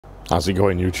How's it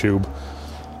going, YouTube?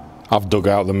 I've dug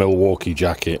out the Milwaukee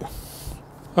jacket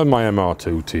and my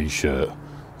MR2 t-shirt.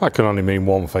 That can only mean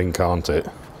one thing, can't it?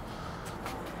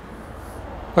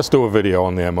 Let's do a video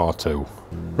on the MR2.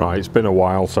 Right, it's been a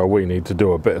while, so we need to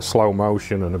do a bit of slow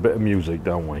motion and a bit of music,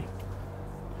 don't we?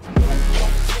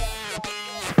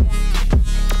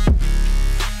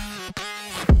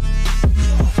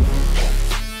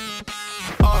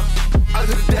 I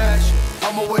do the dash,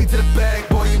 on my way to the bag,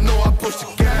 boy, you know I push the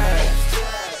gas.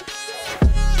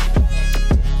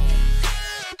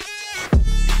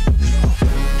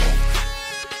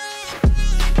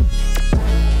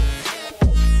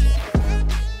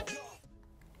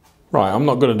 Right, I'm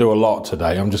not going to do a lot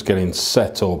today, I'm just getting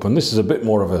set up, and this is a bit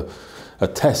more of a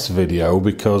test video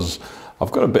because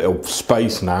I've got a bit of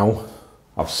space now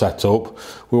I've set up.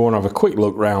 We want to have a quick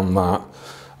look around that,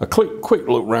 a quick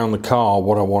look around the car,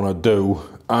 what I want to do,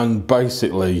 and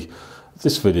basically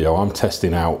this video I'm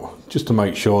testing out just to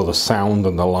make sure the sound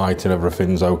and the light and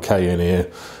everything's okay in here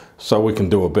so we can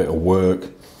do a bit of work.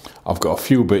 I've got a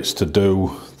few bits to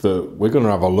do that we're going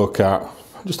to have a look at.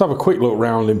 Just have a quick look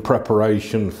around in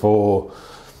preparation for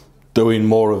doing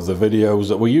more of the videos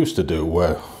that we used to do,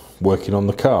 where working on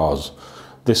the cars,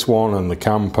 this one and the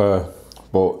camper,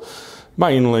 but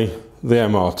mainly the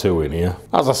MR2 in here.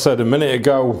 As I said a minute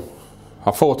ago, I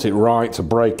thought it right to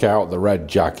break out the red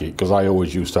jacket because I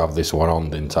always used to have this one on,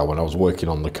 didn't I, when I was working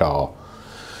on the car.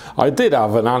 I did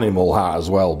have an animal hat as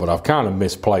well, but I've kind of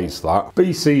misplaced that.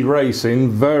 BC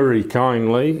Racing very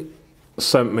kindly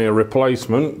sent me a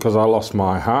replacement because I lost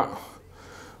my hat,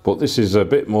 but this is a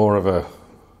bit more of a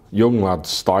young lad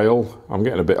style. I'm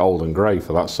getting a bit old and grey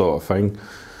for that sort of thing,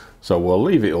 so we'll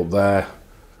leave it up there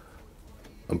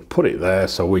and put it there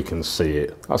so we can see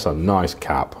it. That's a nice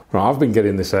cap. Right, I've been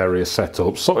getting this area set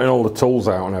up, sorting all the tools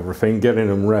out and everything, getting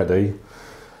them ready.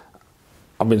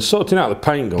 I've been sorting out the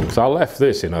paint gun because I left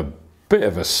this in a bit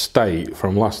of a state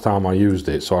from last time I used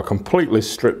it, so I completely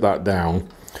stripped that down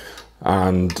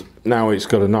and now it's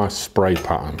got a nice spray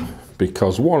pattern,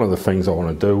 because one of the things I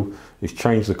want to do is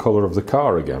change the colour of the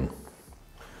car again.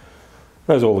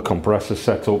 There's all the compressors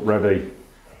set up ready,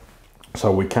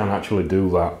 so we can actually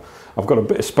do that. I've got a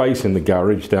bit of space in the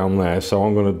garage down there, so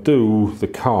I'm going to do the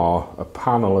car a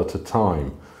panel at a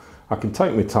time. I can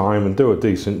take my time and do a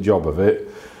decent job of it.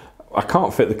 I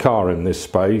can't fit the car in this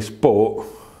space, but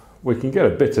we can get a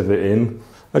bit of it in.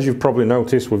 As you've probably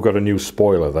noticed, we've got a new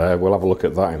spoiler there. We'll have a look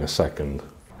at that in a second.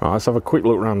 Right, let's have a quick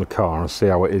look around the car and see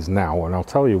how it is now, and I'll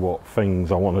tell you what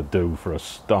things I want to do for a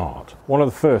start. One of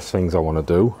the first things I want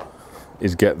to do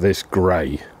is get this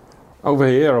grey. Over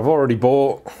here I've already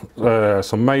bought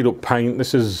some made up paint.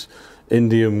 This is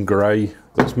indium grey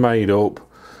that's made up,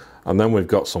 and then we've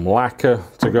got some lacquer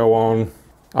to go on.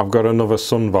 I've got another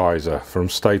sun visor from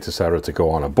Status Error to go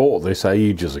on. I bought this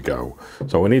ages ago,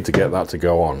 so we need to get that to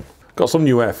go on. Got some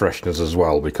new air fresheners as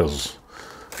well because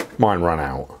mine ran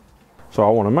out. So I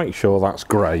want to make sure that's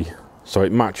grey so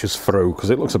it matches through, because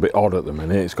it looks a bit odd at the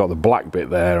minute. It's got the black bit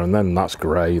there and then that's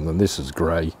grey and then this is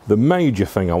grey. The major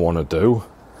thing I want to do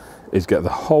is get the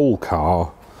whole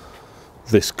car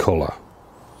this colour.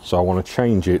 So I want to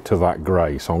change it to that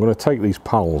grey. So I'm going to take these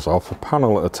panels off a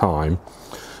panel at a time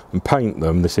and paint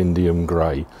them this indium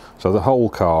grey. So the whole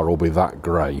car will be that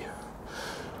grey,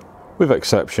 with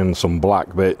exception some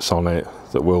black bits on it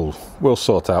that we'll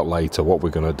sort out later what we're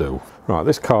going to do. Right,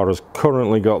 this car has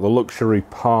currently got the Luxury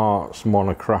Parts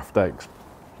Monocraft X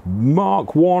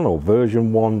Mark 1 or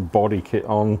version 1 body kit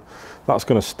on. That's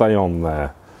going to stay on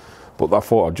there, but I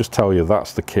thought I'd just tell you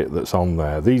that's the kit that's on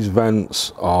there. These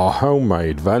vents are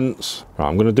homemade vents. Right,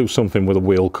 I'm going to do something with a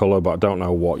wheel colour, but I don't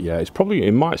know what yet.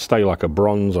 It might stay like a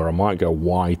bronze, or I might go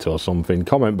white or something.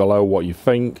 Comment below what you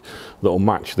think that'll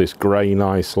match this grey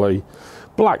nicely.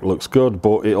 Black looks good,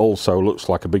 but it also looks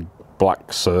like a big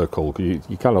black circle.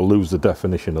 You kind of lose the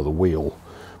definition of the wheel,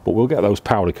 but we'll get those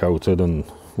powder coated and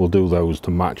we'll do those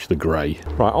to match the grey.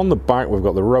 Right, on the back we've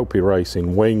got the Ropey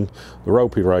Racing wing, the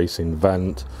Ropey Racing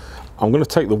vent. I'm going to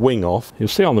take the wing off. You'll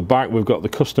see on the back we've got the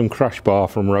custom crash bar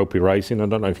from Ropey Racing. I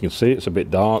don't know if you can see it, it's a bit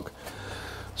dark.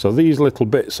 So these little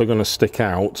bits are going to stick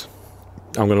out.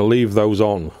 I'm going to leave those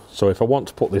on. So if I want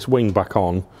to put this wing back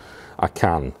on, I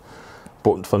can.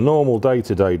 But for normal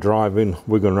day-to-day driving,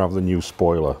 we're going to have the new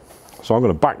spoiler. So I'm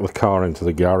going to back the car into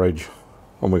the garage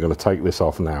and we're going to take this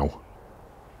off now.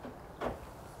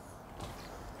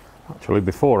 Actually,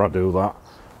 before I do that,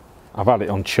 I've had it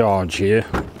on charge here.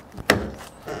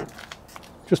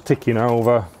 Just ticking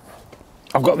over.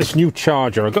 I've got this new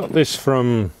charger. I got this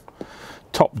from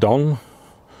Top Don.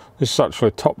 This is actually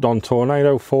a topped on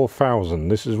Tornado 4000.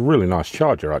 This is a really nice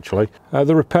charger actually.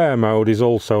 The repair mode is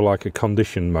also like a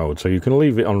condition mode, so you can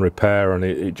leave it on repair and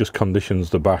it just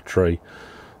conditions the battery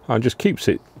and just keeps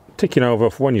it ticking over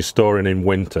for when you're storing in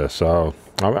winter. So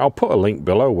I'll put a link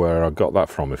below where I got that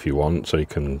from if you want, so you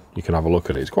can have a look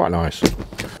at it. It's quite nice.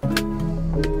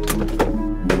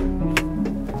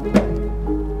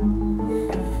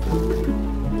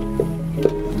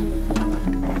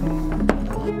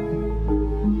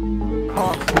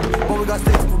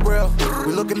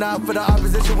 We looking out for the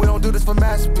opposition, we don't do this for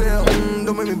mass appeal.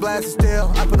 Don't make me blast it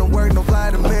still. I put in work, no fly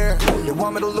in the mirror. They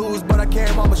want me to lose, but I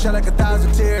can't. Mama shed like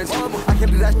 1,000 tears. I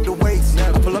can't do that shit to waste.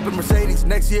 I pull up in Mercedes.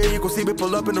 Next year, you gon' see me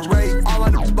pull up in the race. All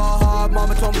I do is ball hard.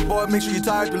 Mama told me, boy, make sure you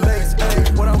tie up your legs. Hey,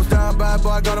 when I was down bad, boy,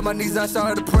 I got on my knees and I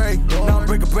started to pray. Now I'm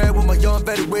breaking bread with my young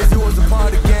Betty Wiz. You was a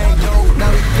part of the gang. No,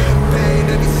 now we getting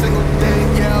paid every single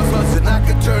day. Yeah, I was hustling. I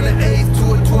could turn an 8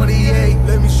 to a 28.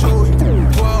 Let me show you.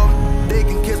 12, they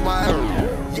can kiss my ass.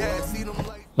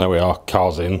 There we are,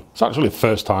 car's in. It's actually the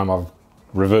first time I've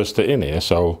reversed it in here,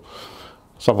 so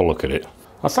let's have a look at it.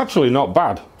 That's actually not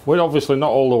bad. We're obviously not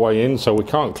all the way in, so we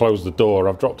can't close the door.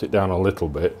 I've dropped it down a little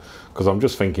bit because I'm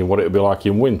just thinking what it would be like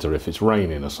in winter if it's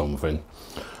raining or something.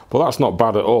 But that's not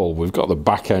bad at all. We've got the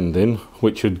back end in,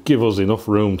 which would give us enough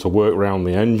room to work around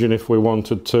the engine if we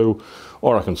wanted to,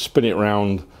 or I can spin it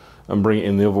round and bring it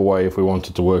in the other way if we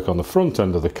wanted to work on the front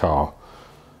end of the car,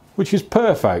 which is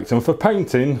perfect. And for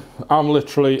painting, I'm going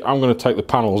to take the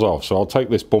panels off. So I'll take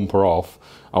this bumper off,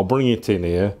 I'll bring it in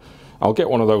here, I'll get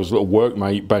one of those little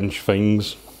workmate bench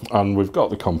things, and we've got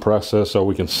the compressor so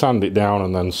we can sand it down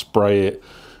and then spray it.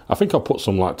 I think I'll put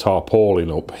some like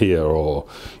tarpaulin up here, or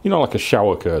you know, like a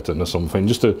shower curtain or something,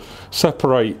 just to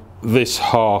separate this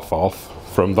half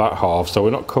off from that half so we're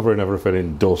not covering everything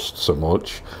in dust so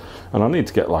much. And I need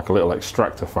to get like a little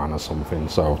extractor fan or something,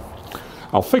 so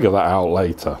I'll figure that out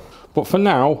later. But for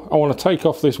now, I want to take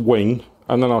off this wing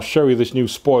and then I'll show you this new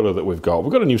spoiler that we've got.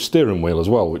 We've got a new steering wheel as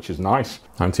well, which is nice.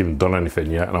 I haven't even done anything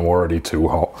yet and I'm already too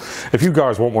hot. If you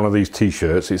guys want one of these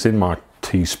t-shirts, it's in my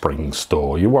Teespring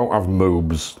store. You won't have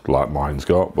moobs like mine's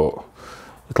got, but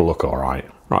it'll look all right.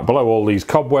 Right, below all these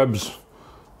cobwebs,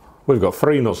 we've got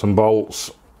 3 nuts and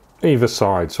bolts either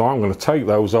side. So I'm going to take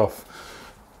those off,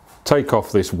 take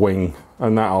off this wing,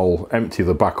 and that'll empty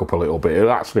the back up a little bit.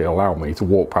 It'll actually allow me to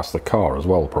walk past the car as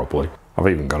well properly. I've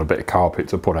even got a bit of carpet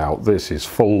to put out. This is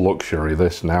full luxury,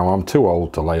 this now. I'm too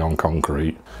old to lay on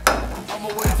concrete. I'm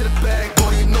away to the bag,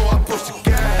 boy, you know I push the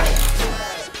gas.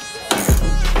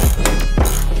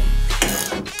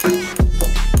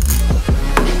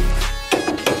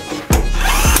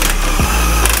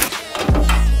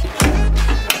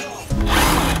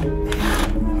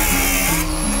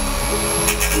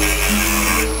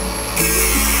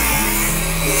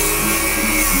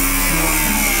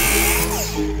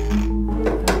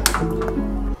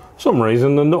 For some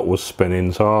reason the nut was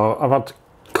spinning, so I've had to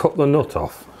cut the nut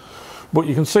off. But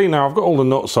you can see now I've got all the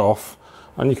nuts off,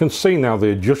 and you can see now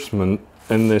the adjustment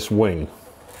in this wing,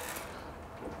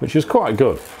 which is quite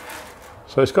good.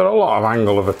 So it's got a lot of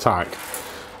angle of attack,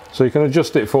 so you can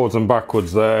adjust it forwards and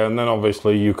backwards there, and then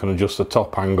obviously you can adjust the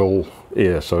top angle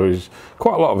here, so there's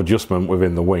quite a lot of adjustment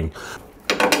within the wing.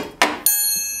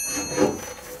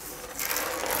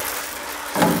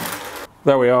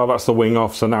 There we are, that's the wing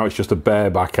off, so now it's just a bare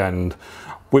back end.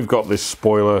 We've got this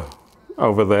spoiler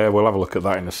over there, we'll have a look at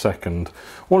that in a second.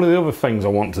 One of the other things I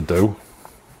want to do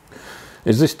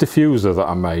is this diffuser that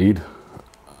I made.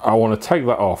 I want to take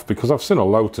that off because I've seen a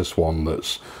Lotus one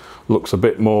that looks a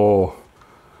bit more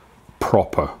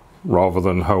proper rather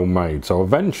than homemade. So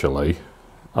eventually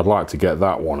I'd like to get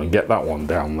that one and get that one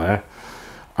down there.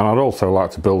 And I'd also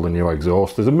like to build a new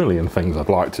exhaust. There's a million things I'd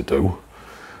like to do.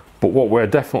 But what we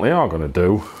definitely are going to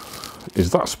do is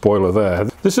that spoiler there.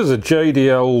 This is a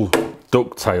JDL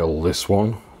ducktail, this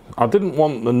one. I didn't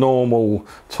want the normal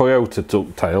Toyota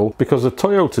ducktail because the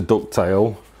Toyota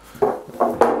ducktail,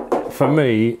 for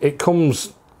me,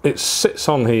 it sits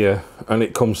on here and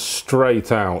it comes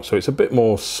straight out. So it's a bit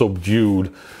more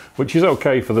subdued, which is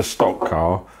okay for the stock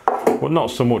car, but not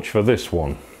so much for this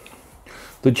one.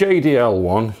 The JDL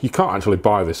one, you can't actually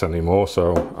buy this anymore,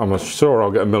 so I'm sure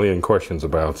I'll get a million questions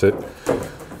about it.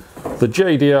 The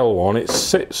JDL one, it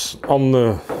sits on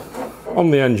the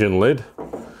engine lid,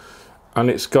 and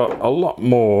it's got a lot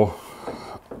more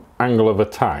angle of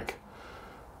attack.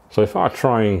 So if I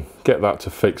try and get that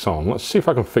to fix on, let's see if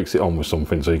I can fix it on with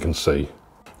something so you can see.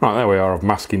 Right, there we are, I've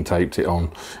masking taped it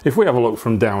on. If we have a look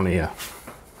from down here,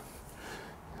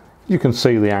 you can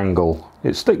see the angle.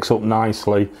 It sticks up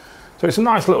nicely. So it's a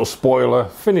nice little spoiler,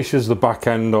 finishes the back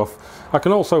end off. I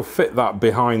can also fit that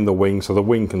behind the wing so the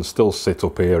wing can still sit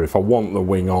up here if I want the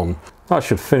wing on. That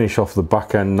should finish off the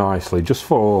back end nicely, just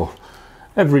for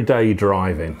everyday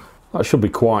driving. That should be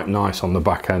quite nice on the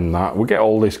back end. That we get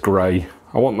all this grey.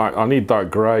 I need that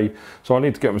grey, so I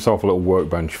need to get myself a little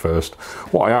workbench first.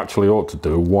 What I actually ought to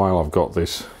do while I've got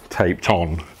this taped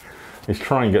on is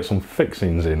try and get some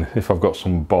fixings in if I've got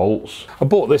some bolts. I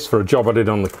bought this for a job I did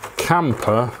on the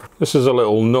camper. This is a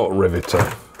little nut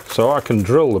riveter, so I can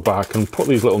drill the back and put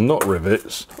these little nut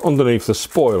rivets underneath the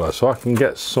spoiler, so I can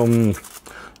get some,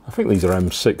 I think these are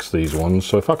M6, these ones,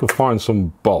 so if I can find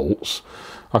some bolts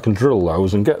I can drill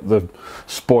those and get the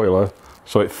spoiler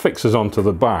so it fixes onto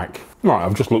the back. Right,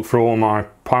 I've just looked through all my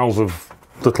piles of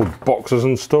little boxes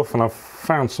and stuff, and I've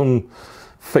found some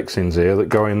fixings here that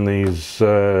go in these,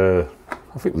 I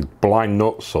think blind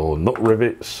nuts or nut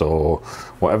rivets or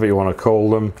whatever you want to call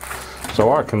them.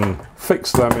 So I can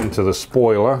fix them into the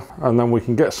spoiler and then we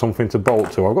can get something to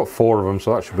bolt to. I've got 4 of them,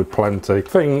 so that should be plenty. I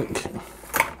think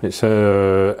it's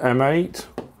a M8,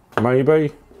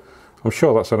 maybe. I'm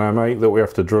sure that's an M8 that we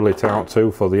have to drill it out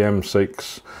to for the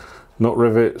M6 nut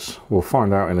rivets. We'll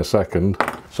find out in a second.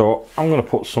 So I'm going to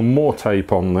put some more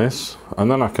tape on this and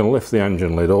then I can lift the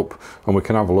engine lid up and we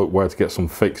can have a look where to get some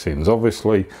fixings.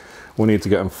 Obviously we need to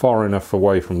get them far enough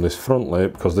away from this front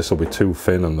lip because this will be too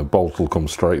thin and the bolt will come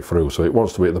straight through, so it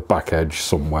wants to be at the back edge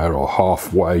somewhere or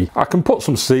halfway. I can put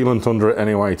some sealant under it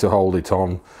anyway to hold it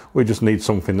on. We just need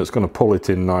something that's going to pull it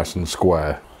in nice and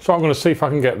square. So I'm going to see if I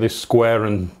can get this square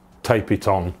and tape it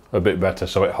on a bit better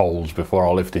so it holds before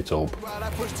I lift it up.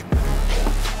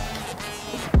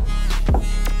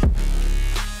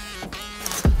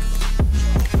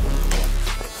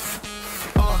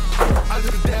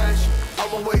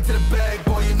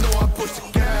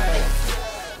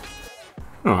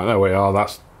 Right, there we are,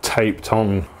 that's taped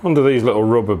on. Under these little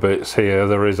rubber bits here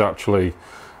there is actually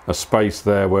a space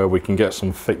there where we can get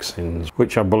some fixings,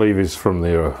 which I believe is from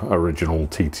the original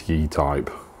TTE type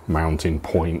mounting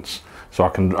points. So I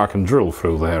can drill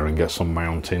through there and get some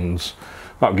mountings.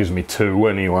 That gives me 2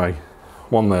 anyway,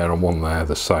 one there and one there,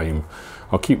 the same.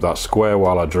 I'll keep that square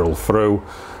while I drill through,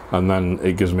 and then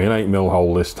it gives me an 8mm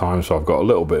hole this time, so I've got a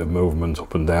little bit of movement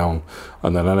up and down,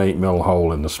 and then an 8mm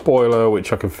hole in the spoiler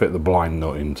which I can fit the blind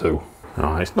nut into.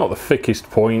 Right, it's not the thickest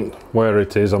point where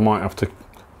it is. I might have to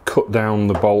cut down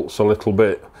the bolts a little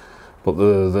bit, but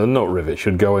the nut rivet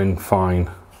should go in fine.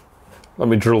 Let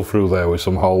me drill through there with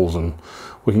some holes and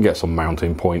we can get some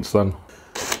mounting points then.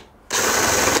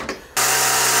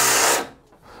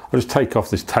 I'll just take off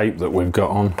this tape that we've got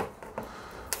on,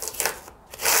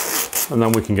 and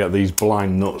then we can get these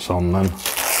blind nuts on then.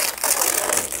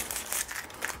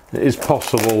 It is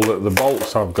possible that the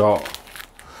bolts I've got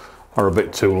are a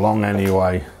bit too long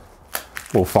anyway.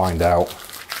 We'll find out.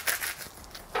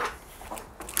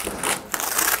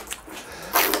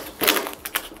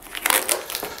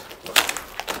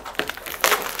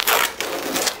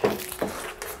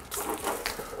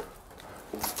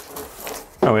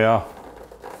 There we are.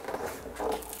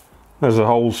 There's the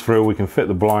holes through. We can fit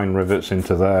the blind rivets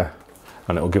into there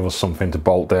and it'll give us something to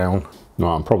bolt down.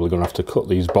 Now I'm probably going to have to cut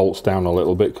these bolts down a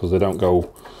little bit because they don't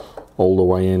go all the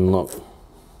way in, look.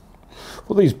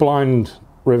 But these blind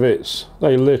rivets,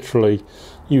 they literally,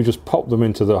 you just pop them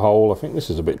into the hole. I think this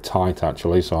is a bit tight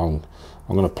actually, so I'm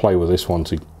going to play with this one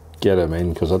to get them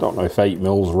in, because I don't know if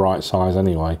 8mm is the right size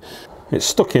anyway. It's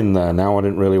stuck in there now. I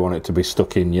didn't really want it to be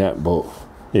stuck in yet, but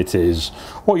it is.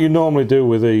 What you normally do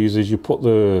with these is you put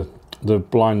the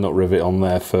blind nut rivet on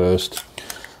there first,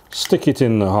 stick it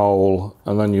in the hole,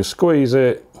 and then you squeeze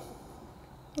it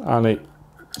and it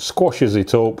squashes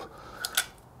it up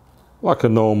like a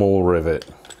normal rivet,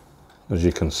 as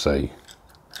you can see.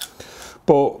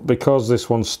 But because this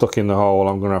one's stuck in the hole,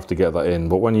 I'm going to have to get that in.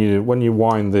 But when you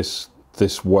wind this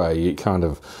way, it kind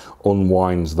of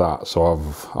unwinds that. So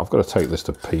I've got to take this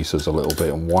to pieces a little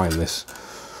bit and wind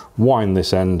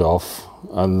this end off,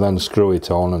 and then screw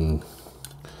it on and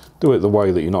do it the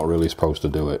way that you're not really supposed to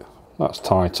do it. That's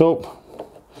tight up,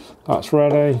 that's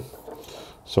ready.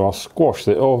 So I'll squash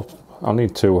it up. I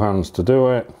need 2 hands to do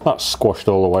it. That's squashed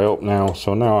all the way up now,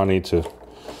 so now I need to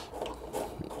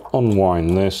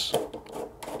unwind this,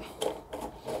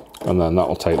 and then that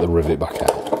will take the rivet back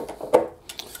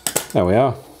out. There we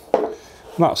are.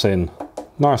 That's in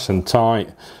nice and tight,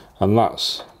 and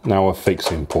that's now a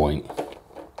fixing point.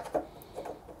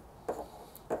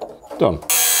 Done.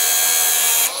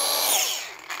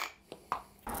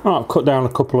 Right, I've cut down a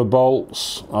couple of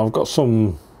bolts. I've got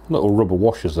some little rubber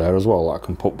washers there as well that I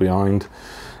can put behind.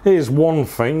 Here's one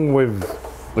thing with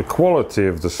the quality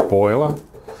of the spoiler.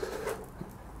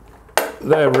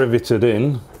 they're riveted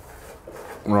in.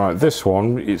 Right, this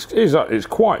one, it's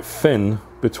quite thin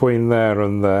between there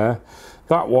and there.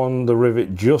 That one, the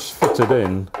rivet just fitted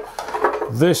in.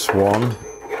 This one,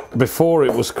 before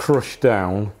it was crushed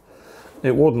down,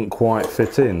 it wouldn't quite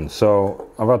fit in, so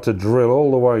I've had to drill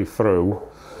all the way through.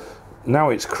 Now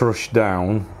it's crushed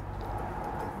down,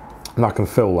 and I can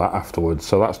fill that afterwards,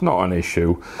 so that's not an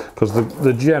issue, because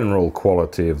the general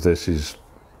quality of this is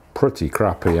pretty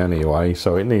crappy anyway,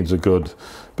 so it needs a good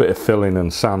bit of filling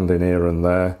and sanding here and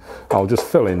there. I'll just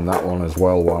fill in that one as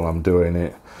well while I'm doing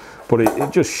it. But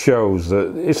it just shows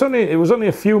that it was only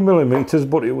a few millimeters,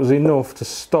 but it was enough to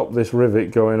stop this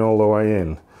rivet going all the way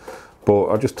in. But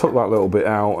I just took that little bit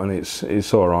out, and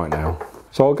it's all right now.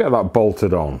 So I'll get that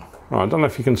bolted on. Right, I don't know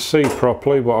if you can see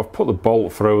properly, but I've put the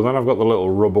bolt through, then I've got the little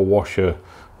rubber washer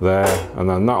there, and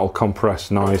then that'll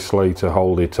compress nicely to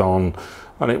hold it on,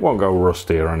 and it won't go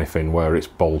rusty or anything where it's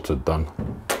bolted then.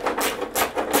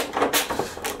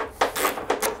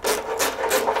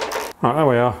 Right, there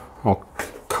we are. I'll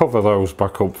cover those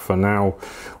back up for now.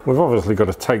 We've obviously got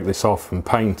to take this off and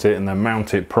paint it and then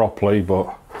mount it properly,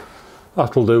 but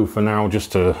that'll do for now,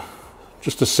 just to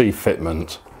see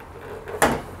fitment.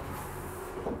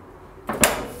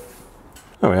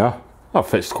 There we are. That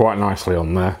fits quite nicely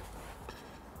on there.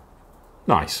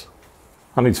 Nice.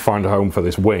 I need to find a home for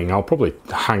this wing. I'll probably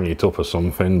hang it up or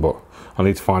something, but I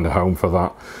need to find a home for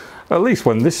that. At least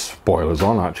when this spoiler's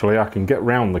on, actually, I can get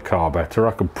round the car better.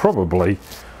 I could probably...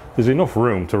 There's enough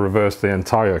room to reverse the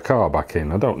entire car back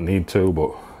in. I don't need to,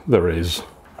 but there is.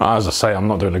 As I say, I'm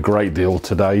not doing a great deal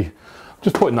today.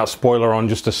 Just putting that spoiler on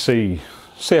just to see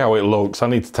how it looks. I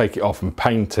need to take it off and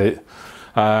paint it.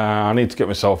 I need to get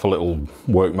myself a little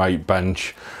workmate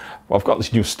bench. I've got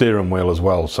this new steering wheel as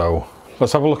well, so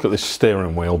let's have a look at this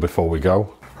steering wheel before we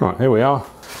go. Right, here we are.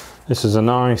 This is a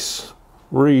nice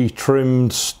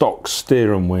retrimmed stock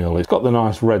steering wheel. It's got the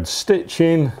nice red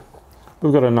stitching.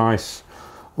 We've got a nice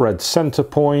red center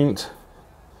point.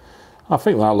 I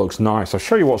think that looks nice. I'll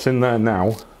show you what's in there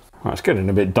now. Right, it's getting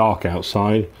a bit dark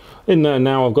outside. In there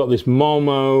now I've got this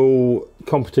Momo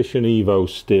Competition Evo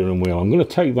steering wheel. I'm going to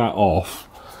take that off,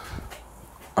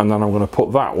 and then I'm going to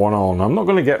put that one on. I'm not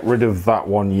going to get rid of that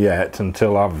one yet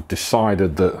until I've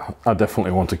decided that I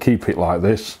definitely want to keep it like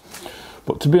this.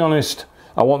 But to be honest,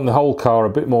 I want the whole car a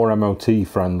bit more MOT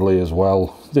friendly as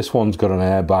well. This one's got an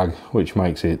airbag, which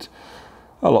makes it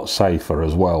a lot safer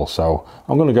as well, so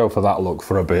I'm going to go for that look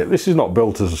for a bit. This is not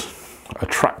built as a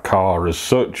track car as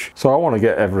such, so I want to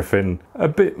get everything a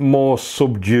bit more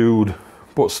subdued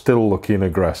but still looking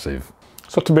aggressive.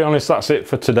 So to be honest, that's it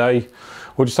for today.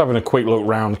 We're just having a quick look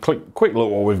round, quick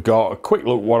look what we've got, a quick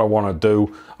look what I want to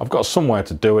do. I've got somewhere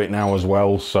to do it now as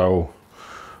well, so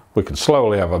we can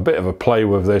slowly have a bit of a play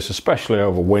with this, especially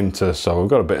over winter, so we've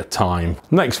got a bit of time.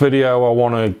 Next video, I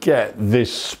want to get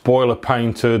this spoiler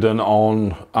painted and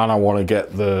on, and I want to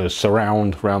get the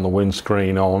surround around the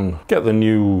windscreen on, get the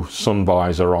new sun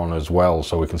visor on as well,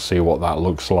 so we can see what that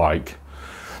looks like.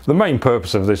 The main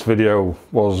purpose of this video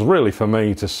was really for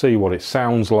me to see what it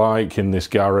sounds like in this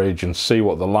garage and see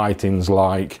what the lighting's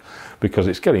like, because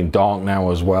it's getting dark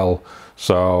now as well.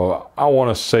 So I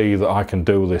want to see that I can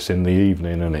do this in the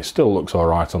evening and it still looks all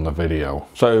right on the video.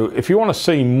 So if you want to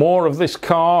see more of this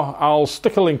car, I'll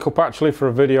stick a link up actually for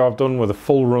a video I've done with a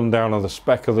full rundown of the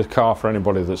spec of the car for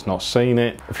anybody that's not seen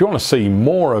it. If you want to see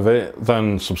more of it,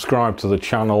 then subscribe to the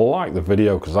channel, like the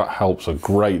video, because that helps a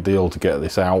great deal to get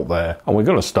this out there. And we're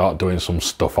going to start doing some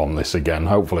stuff on this again.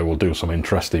 Hopefully we'll do some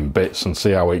interesting bits and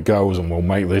see how it goes, and we'll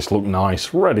make this look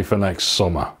nice, ready for next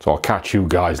summer. So I'll catch you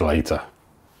guys later.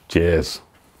 Cheers.